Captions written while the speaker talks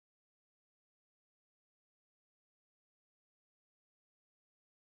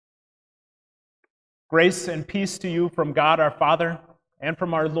Grace and peace to you from God our Father and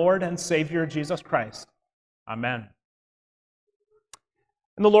from our Lord and Savior Jesus Christ. Amen.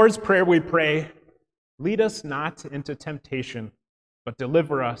 In the Lord's Prayer we pray, lead us not into temptation, but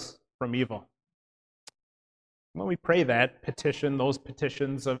deliver us from evil. When we pray that petition, those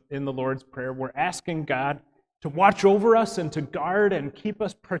petitions in the Lord's Prayer, we're asking God to watch over us and to guard and keep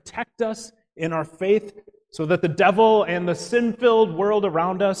us, protect us in our faith, so that the devil and the sin-filled world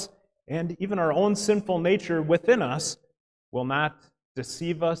around us and even our own sinful nature within us will not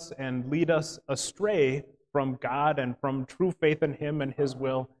deceive us and lead us astray from God and from true faith in Him and His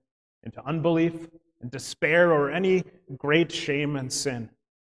will into unbelief and despair or any great shame and sin.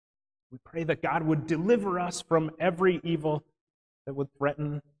 We pray that God would deliver us from every evil that would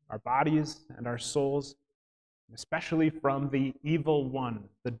threaten our bodies and our souls, especially from the evil one,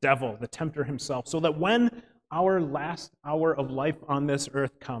 the devil, the tempter himself, so that when our last hour of life on this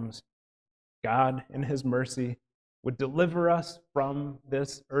earth comes, God, in His mercy, would deliver us from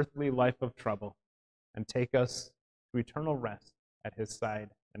this earthly life of trouble and take us to eternal rest at His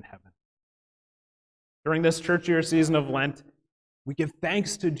side in heaven. During this church year season of Lent, we give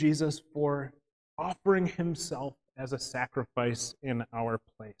thanks to Jesus for offering Himself as a sacrifice in our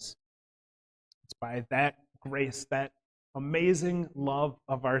place. It's by that grace, that amazing love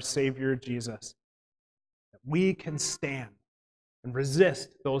of our Savior Jesus, that we can stand and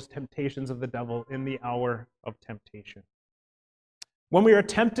resist those temptations of the devil in the hour of temptation. When we are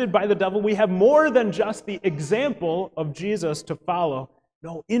tempted by the devil, we have more than just the example of Jesus to follow.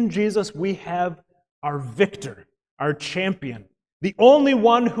 No, in Jesus we have our victor, our champion, the only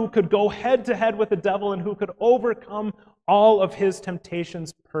one who could go head to head with the devil and who could overcome all of his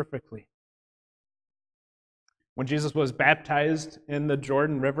temptations perfectly. When Jesus was baptized in the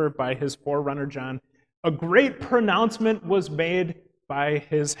Jordan River by his forerunner John, a great pronouncement was made by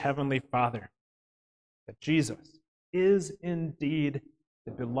his heavenly Father that Jesus is indeed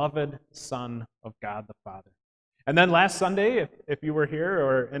the beloved Son of God the Father. And then last Sunday, if you were here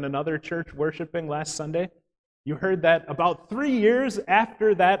or in another church worshiping last Sunday, you heard that about 3 years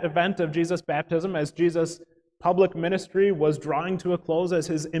after that event of Jesus' baptism, as Jesus' public ministry was drawing to a close, as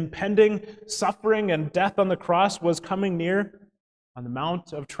his impending suffering and death on the cross was coming near, on the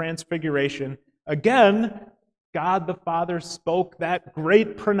Mount of Transfiguration, again, God the Father spoke that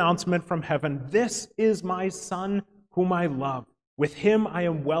great pronouncement from heaven, "This is my Son whom I love. With him I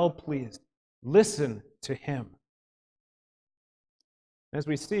am well pleased. Listen to him." As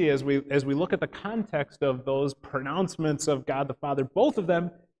we see, as we look at the context of those pronouncements of God the Father, both of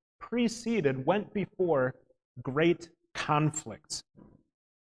them went before great conflicts.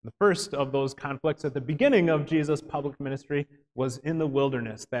 The first of those conflicts at the beginning of Jesus' public ministry was in the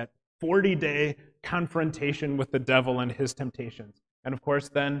wilderness, that 40-day confrontation with the devil and his temptations. And of course,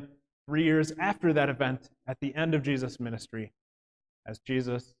 then 3 years after that event, at the end of Jesus' ministry, as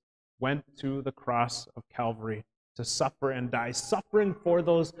Jesus went to the cross of Calvary to suffer and die, suffering for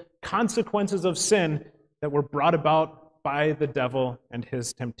those consequences of sin that were brought about by the devil and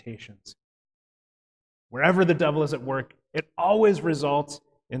his temptations. Wherever the devil is at work, it always results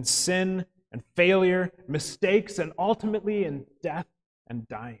in sin and failure, mistakes, and ultimately in death and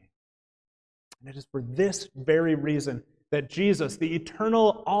dying. And it is for this very reason that Jesus, the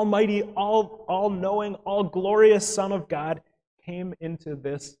eternal, almighty, all-knowing, all-glorious Son of God, came into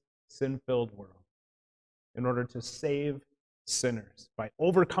this sin-filled world in order to save sinners by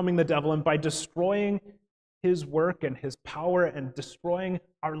overcoming the devil and by destroying his work and his power and destroying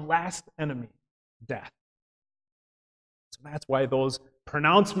our last enemy, death. So that's why those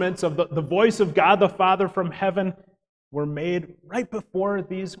pronouncements of the voice of God the Father from heaven were made right before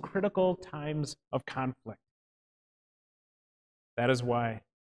these critical times of conflict. That is why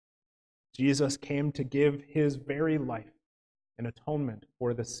Jesus came to give his very life in atonement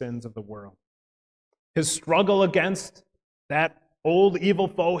for the sins of the world. His struggle against that old evil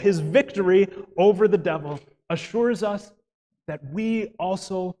foe, his victory over the devil, assures us that we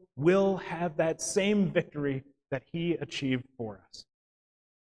also will have that same victory that he achieved for us.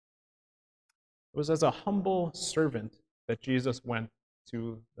 It was as a humble servant that Jesus went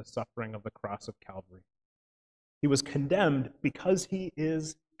to the suffering of the cross of Calvary. He was condemned because he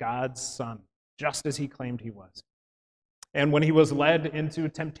is God's Son, just as he claimed he was. And when he was led into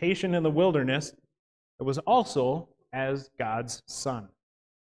temptation in the wilderness, it was also as God's Son.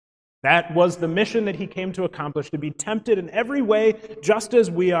 That was the mission that he came to accomplish, to be tempted in every way, just as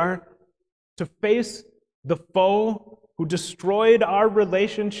we are, to face the foe who destroyed our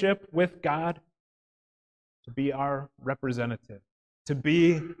relationship with God, to be our representative, to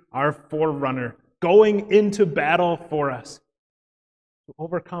be our forerunner, going into battle for us, to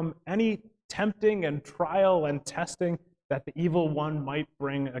overcome any tempting and trial and testing that the evil one might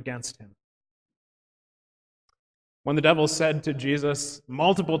bring against him. When the devil said to Jesus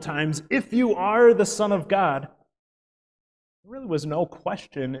multiple times, "If you are the Son of God," there really was no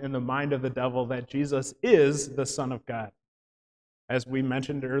question in the mind of the devil that Jesus is the Son of God. As we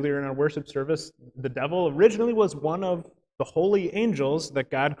mentioned earlier in our worship service, the devil originally was one of the holy angels that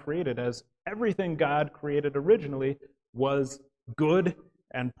God created, as everything God created originally was good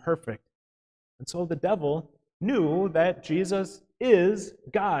and perfect. And so the devil knew that Jesus is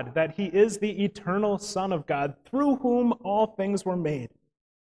God, that he is the eternal Son of God, through whom all things were made.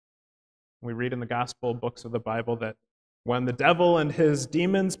 We read in the gospel books of the Bible that when the devil and his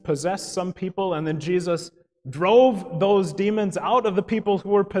demons possessed some people, and then Jesus drove those demons out of the people who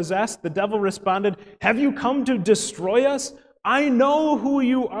were possessed, the devil responded, "Have you come to destroy us? I know who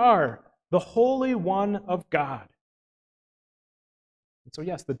you are, the Holy One of God." And so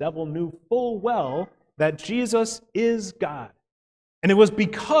yes, the devil knew full well that Jesus is God. And it was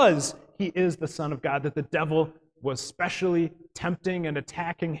because he is the Son of God that the devil was specially tempting and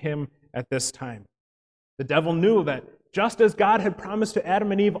attacking him at this time. The devil knew that just as God had promised to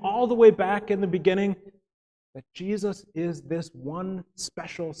Adam and Eve all the way back in the beginning, that Jesus is this one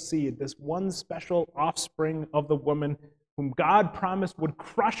special seed, this one special offspring of the woman whom God promised would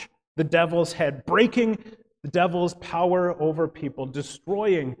crush the devil's head, breaking the devil's power over people,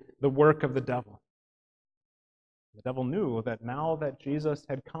 destroying the work of the devil. The devil knew that now that Jesus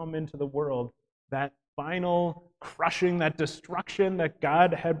had come into the world, that final crushing, that destruction that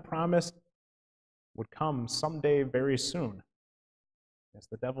God had promised would come someday very soon. Yes,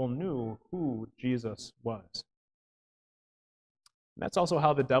 the devil knew who Jesus was. And that's also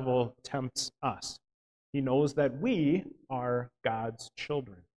how the devil tempts us. He knows that we are God's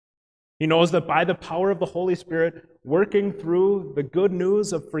children. He knows that by the power of the Holy Spirit working through the good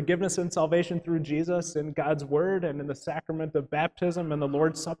news of forgiveness and salvation through Jesus in God's Word and in the sacrament of baptism and the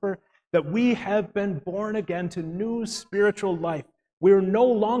Lord's Supper, that we have been born again to new spiritual life. We are no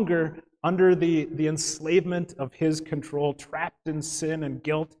longer under the enslavement of his control, trapped in sin and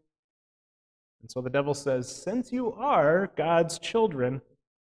guilt. And so the devil says, since you are God's children,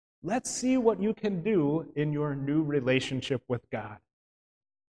 let's see what you can do in your new relationship with God.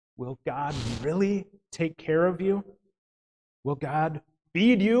 Will God really take care of you? Will God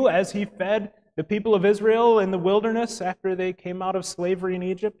feed you as he fed the people of Israel in the wilderness after they came out of slavery in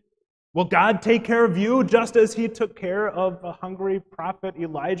Egypt? Will God take care of you just as he took care of a hungry prophet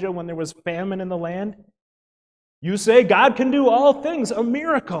Elijah when there was famine in the land? You say God can do all things, a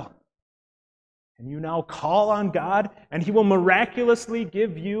miracle. And you now call on God and he will miraculously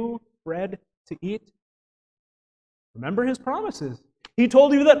give you bread to eat? Remember his promises. He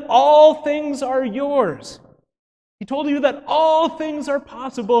told you that all things are yours. He told you that all things are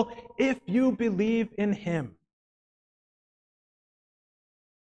possible if you believe in him.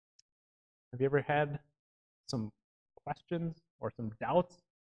 Have you ever had some questions or some doubts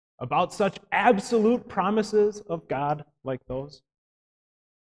about such absolute promises of God like those?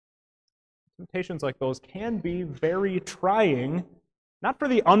 Temptations like those can be very trying, not for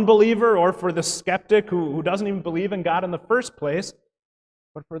the unbeliever or for the skeptic who doesn't even believe in God in the first place,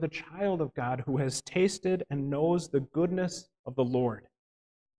 but for the child of God who has tasted and knows the goodness of the Lord,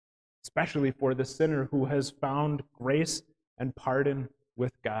 especially for the sinner who has found grace and pardon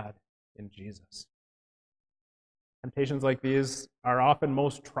with God in Jesus. Temptations like these are often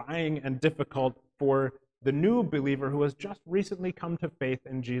most trying and difficult for the new believer who has just recently come to faith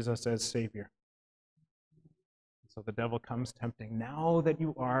in Jesus as Savior. So the devil comes tempting. Now that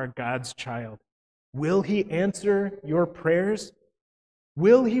you are God's child, will he answer your prayers?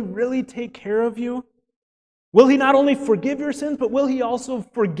 Will he really take care of you? Will he not only forgive your sins, but will he also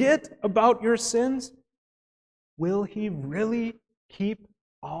forget about your sins? Will he really keep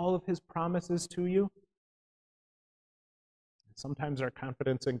all of his promises to you? Sometimes our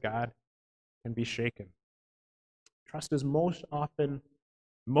confidence in God can be shaken. Trust is most often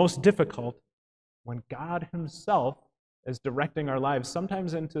most difficult when God himself is directing our lives,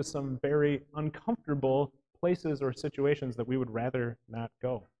 sometimes into some very uncomfortable places or situations that we would rather not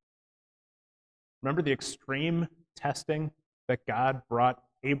go. Remember the extreme testing that God brought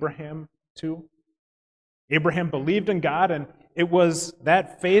Abraham to? Abraham believed in God, and it was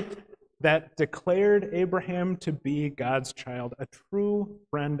that faith that declared Abraham to be God's child, a true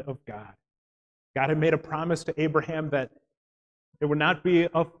friend of God. God had made a promise to Abraham that it would not be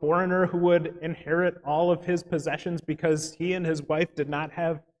a foreigner who would inherit all of his possessions because he and his wife did not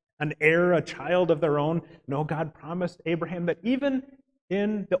have an heir, a child of their own. No, God promised Abraham that even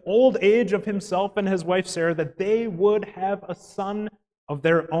in the old age of himself and his wife Sarah, that they would have a son of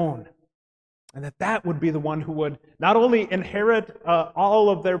their own. And that would be the one who would not only inherit all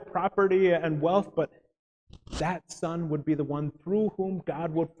of their property and wealth, but that son would be the one through whom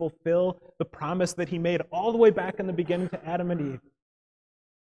God would fulfill the promise that he made all the way back in the beginning to Adam and Eve.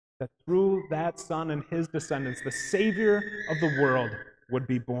 That through that son and his descendants, the Savior of the world would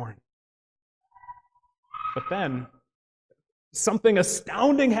be born. But then, something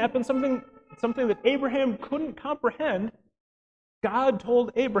astounding happened, something that Abraham couldn't comprehend. God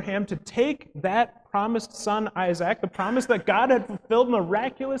told Abraham to take that promised son Isaac, the promise that God had fulfilled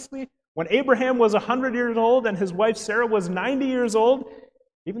miraculously when Abraham was 100 years old and his wife Sarah was 90 years old,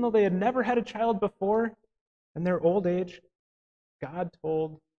 even though they had never had a child before in their old age. God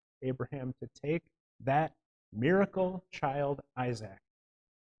told Abraham to take that miracle child Isaac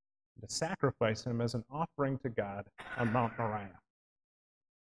and to sacrifice him as an offering to God on Mount Moriah.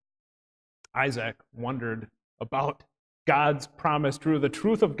 Isaac wondered about God's promise, the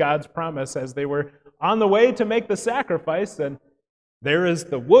truth of God's promise as they were on the way to make the sacrifice. And there is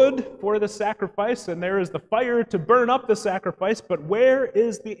the wood for the sacrifice, and there is the fire to burn up the sacrifice, but where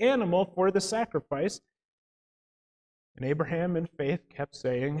is the animal for the sacrifice? And Abraham, in faith, kept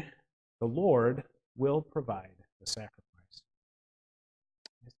saying, the Lord will provide the sacrifice.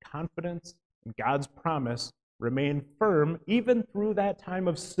 His confidence in God's promise remained firm even through that time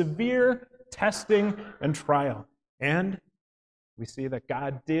of severe testing and trial. And we see that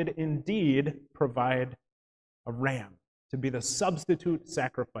God did indeed provide a ram to be the substitute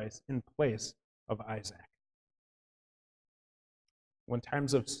sacrifice in place of Isaac. When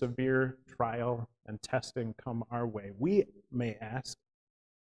times of severe trial and testing come our way, we may ask,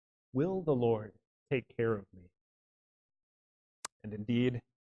 will the Lord take care of me? And indeed,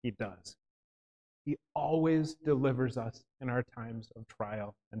 he does. He always delivers us in our times of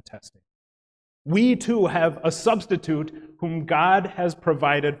trial and testing. We too have a substitute whom God has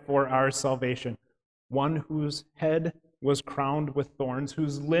provided for our salvation, one whose head was crowned with thorns,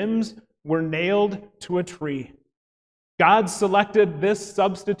 whose limbs were nailed to a tree. God selected this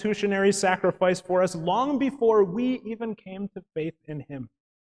substitutionary sacrifice for us long before we even came to faith in him.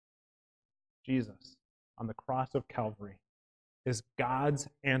 Jesus, on the cross of Calvary, is God's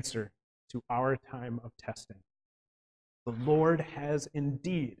answer to our time of testing. The Lord has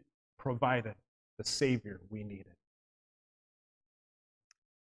indeed provided the Savior we needed.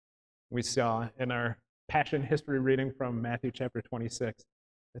 We saw in our Passion history reading from Matthew chapter 26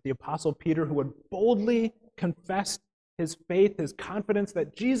 that the Apostle Peter, who had boldly confessed his faith, his confidence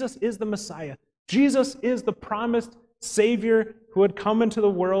that Jesus is the Messiah, Jesus is the promised Savior who had come into the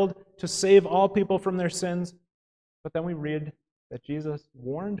world to save all people from their sins. But then we read that Jesus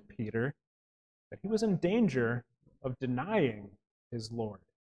warned Peter that he was in danger of denying his Lord.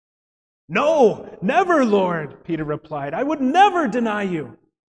 No, never, Lord, Peter replied. I would never deny you.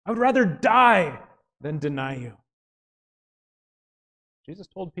 I would rather die than deny you. Jesus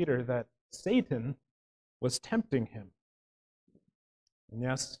told Peter that Satan was tempting him. And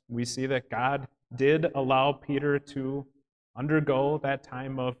yes, we see that God did allow Peter to undergo that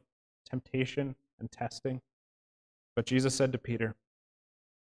time of temptation and testing. But Jesus said to Peter,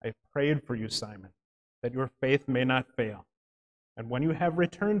 I prayed for you, Simon, that your faith may not fail. And when you have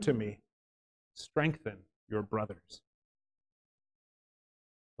returned to me, strengthen your brothers.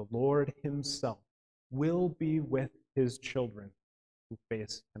 The Lord himself will be with his children who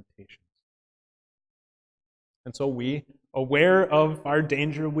face temptations. And so we, aware of our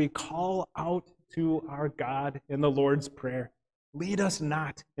danger, we call out to our God in the Lord's Prayer, lead us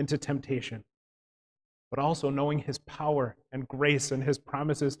not into temptation. But also knowing his power and grace and his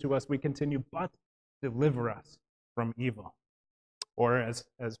promises to us, we continue, but deliver us from evil. Or as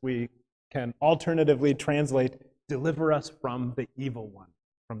we can alternatively translate, deliver us from the evil one,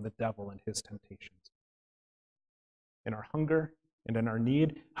 from the devil and his temptations. In our hunger and in our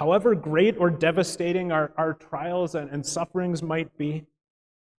need, however great or devastating our trials and sufferings might be,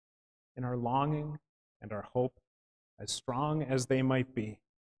 in our longing and our hope, as strong as they might be,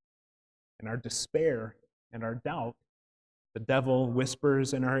 in our despair and our doubt, the devil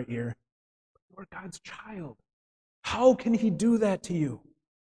whispers in our ear, you are God's child. How can he do that to you?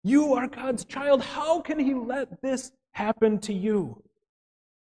 You are God's child. How can he let this happen to you?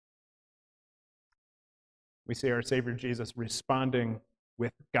 We see our Savior Jesus responding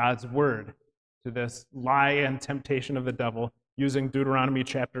with God's word to this lie and temptation of the devil using Deuteronomy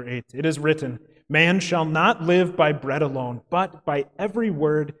chapter 8. It is written, man shall not live by bread alone, but by every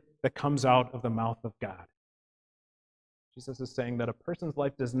word that comes out of the mouth of God. Jesus is saying that a person's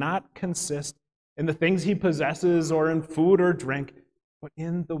life does not consist in the things he possesses or in food or drink, but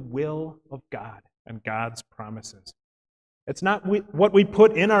in the will of God and God's promises. It's not what we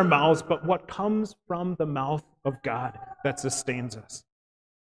put in our mouths, but what comes from the mouth of God that sustains us.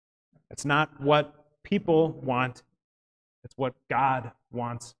 It's not what people want, it's what God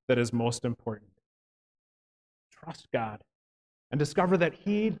wants that is most important. Trust God and discover that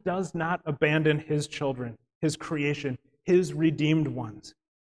He does not abandon His children, His creation, His redeemed ones,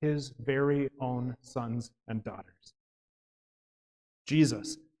 His very own sons and daughters.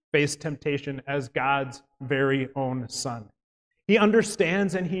 Jesus faced temptation as God's very own Son. He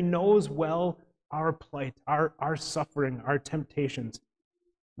understands and He knows well our plight, our suffering, our temptations,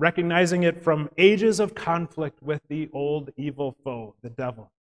 recognizing it from ages of conflict with the old evil foe, the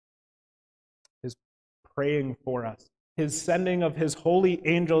devil. His praying for us, His sending of His holy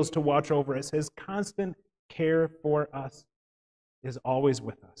angels to watch over us, His constant care for us is always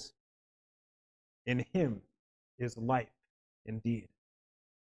with us. In Him is life indeed.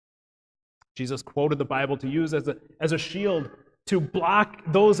 Jesus quoted the Bible to use as a shield to block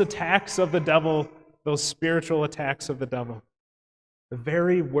those attacks of the devil, those spiritual attacks of the devil. The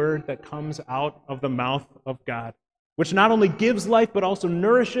very word that comes out of the mouth of God, which not only gives life, but also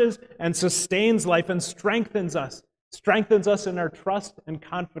nourishes and sustains life and strengthens us in our trust and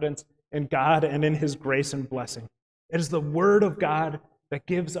confidence in God and in His grace and blessing. It is the word of God that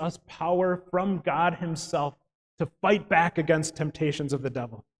gives us power from God Himself to fight back against temptations of the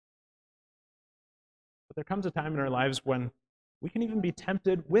devil. But there comes a time in our lives when we can even be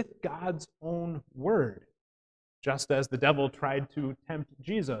tempted with God's own word, just as the devil tried to tempt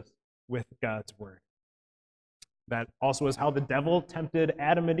Jesus with God's word. That also is how the devil tempted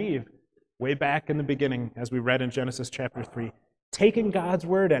Adam and Eve way back in the beginning, as we read in Genesis chapter 3, taking God's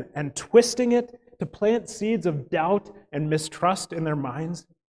word and twisting it to plant seeds of doubt and mistrust in their minds.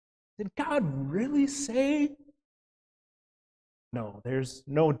 Did God really say? No, there's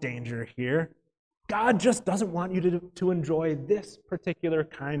no danger here. God just doesn't want you to enjoy this particular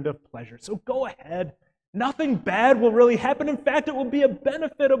kind of pleasure. So go ahead. Nothing bad will really happen. In fact, it will be a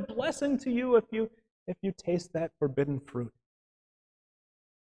benefit, a blessing to you if you taste that forbidden fruit.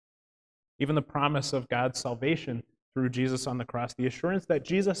 Even the promise of God's salvation through Jesus on the cross, the assurance that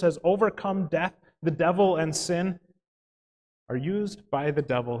Jesus has overcome death, the devil, and sin, are used by the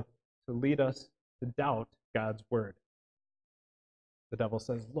devil to lead us to doubt God's word. The devil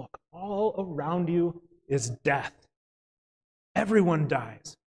says, look, all around you is death. Everyone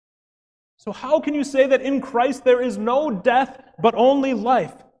dies. So how can you say that in Christ there is no death but only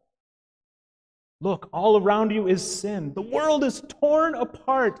life? Look, all around you is sin. The world is torn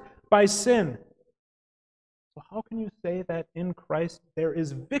apart by sin. So how can you say that in Christ there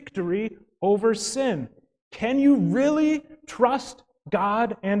is victory over sin? Can you really trust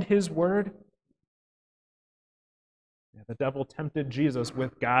God and His word? The devil tempted Jesus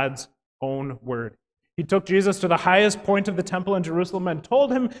with God's own word. He took Jesus to the highest point of the temple in Jerusalem and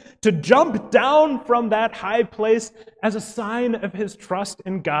told him to jump down from that high place as a sign of his trust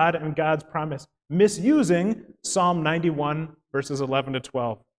in God and God's promise, misusing Psalm 91, verses 11 to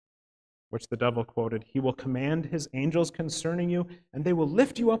 12, which the devil quoted. He will command His angels concerning you, and they will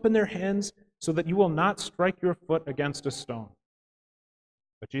lift you up in their hands so that you will not strike your foot against a stone.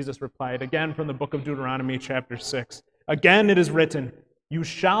 But Jesus replied, again from the book of Deuteronomy, chapter 6, again it is written, you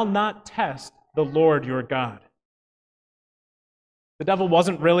shall not test the Lord your God. The devil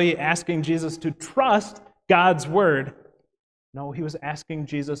wasn't really asking Jesus to trust God's word. No, he was asking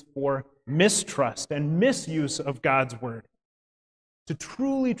Jesus for mistrust and misuse of God's word. To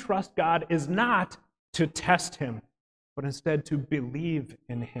truly trust God is not to test Him, but instead to believe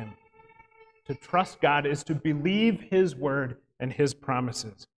in Him. To trust God is to believe His word and His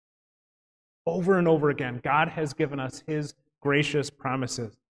promises. Over and over again, God has given us His gracious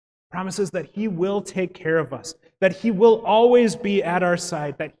promises. Promises that He will take care of us, that He will always be at our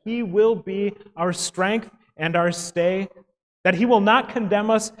side, that He will be our strength and our stay, that He will not condemn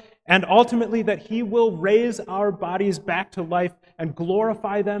us, and ultimately that He will raise our bodies back to life and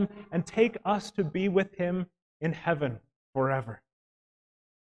glorify them and take us to be with Him in heaven forever.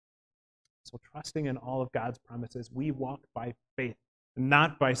 So trusting in all of God's promises, we walk by faith,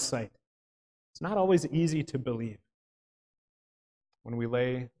 not by sight. It's not always easy to believe. When we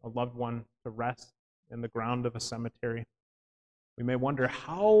lay a loved one to rest in the ground of a cemetery, we may wonder,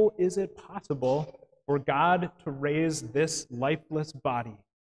 how is it possible for God to raise this lifeless body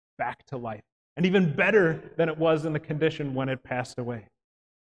back to life, and even better than it was in the condition when it passed away?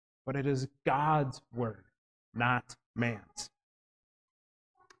 But it is God's word, not man's.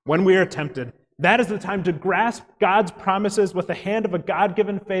 When we are tempted, that is the time to grasp God's promises with the hand of a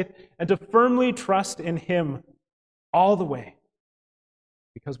God-given faith and to firmly trust in Him all the way,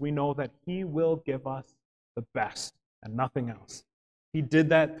 because we know that He will give us the best and nothing else. He did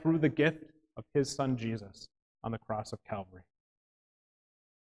that through the gift of his Son Jesus on the cross of Calvary.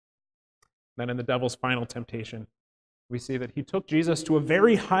 Then in the devil's final temptation, we see that he took Jesus to a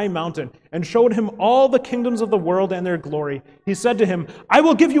very high mountain and showed him all the kingdoms of the world and their glory. He said to him, "I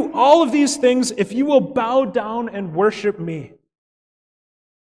will give you all of these things if you will bow down and worship me."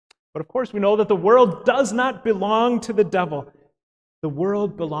 But of course, we know that the world does not belong to the devil. The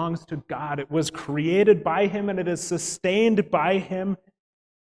world belongs to God. It was created by him and it is sustained by him.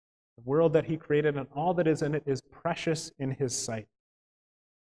 The world that he created and all that is in it is precious in his sight.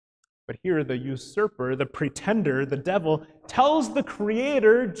 But here the usurper, the pretender, the devil, tells the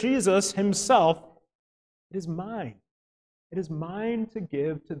Creator, Jesus himself, "It is mine. It is mine to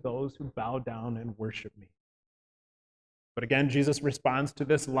give to those who bow down and worship me." But again, Jesus responds to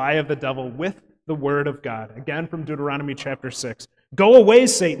this lie of the devil with the word of God. Again from Deuteronomy chapter 6. "Go away,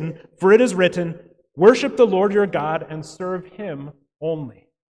 Satan, for it is written, 'Worship the Lord your God and serve him only.'"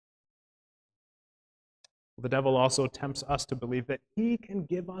 The devil also tempts us to believe that he can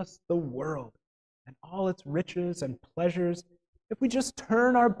give us the world and all its riches and pleasures if we just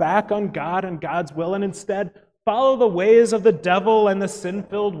turn our back on God and God's will and instead follow the ways of the devil and the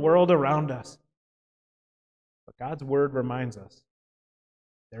sin-filled world around us. But God's word reminds us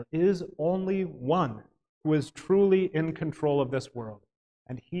there is only one who is truly in control of this world,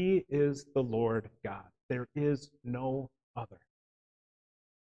 and he is the Lord God. There is no other.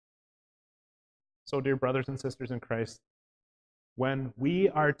 So, dear brothers and sisters in Christ, when we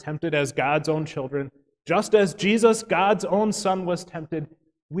are tempted as God's own children, just as Jesus, God's own Son, was tempted,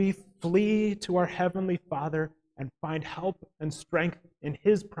 we flee to our Heavenly Father and find help and strength in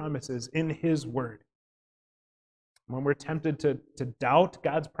his promises, in his word. When we're tempted to doubt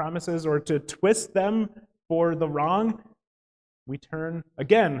God's promises or to twist them for the wrong, we turn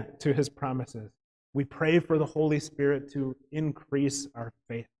again to his promises. We pray for the Holy Spirit to increase our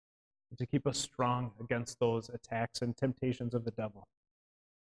faith, to keep us strong against those attacks and temptations of the devil.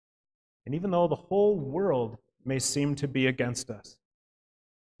 And even though the whole world may seem to be against us,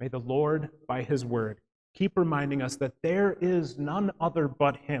 may the Lord, by his word, keep reminding us that there is none other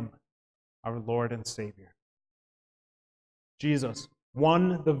but him, our Lord and Savior. Jesus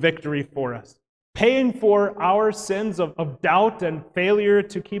won the victory for us, paying for our sins of doubt and failure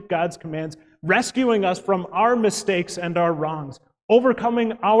to keep God's commands, rescuing us from our mistakes and our wrongs,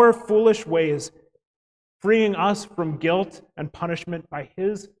 overcoming our foolish ways, freeing us from guilt and punishment by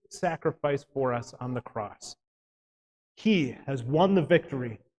his sacrifice for us on the cross. He has won the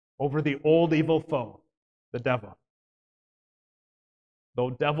victory over the old evil foe, the devil. Though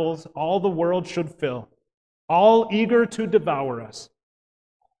devils all the world should fill, all eager to devour us,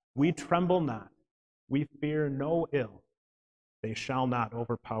 we tremble not, we fear no ill, they shall not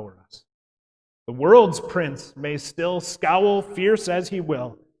overpower us. The world's prince may still scowl fierce as he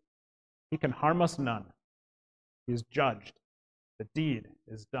will. He can harm us none. He is judged. The deed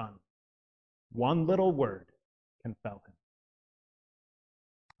is done. One little word can fell him.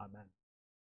 Amen.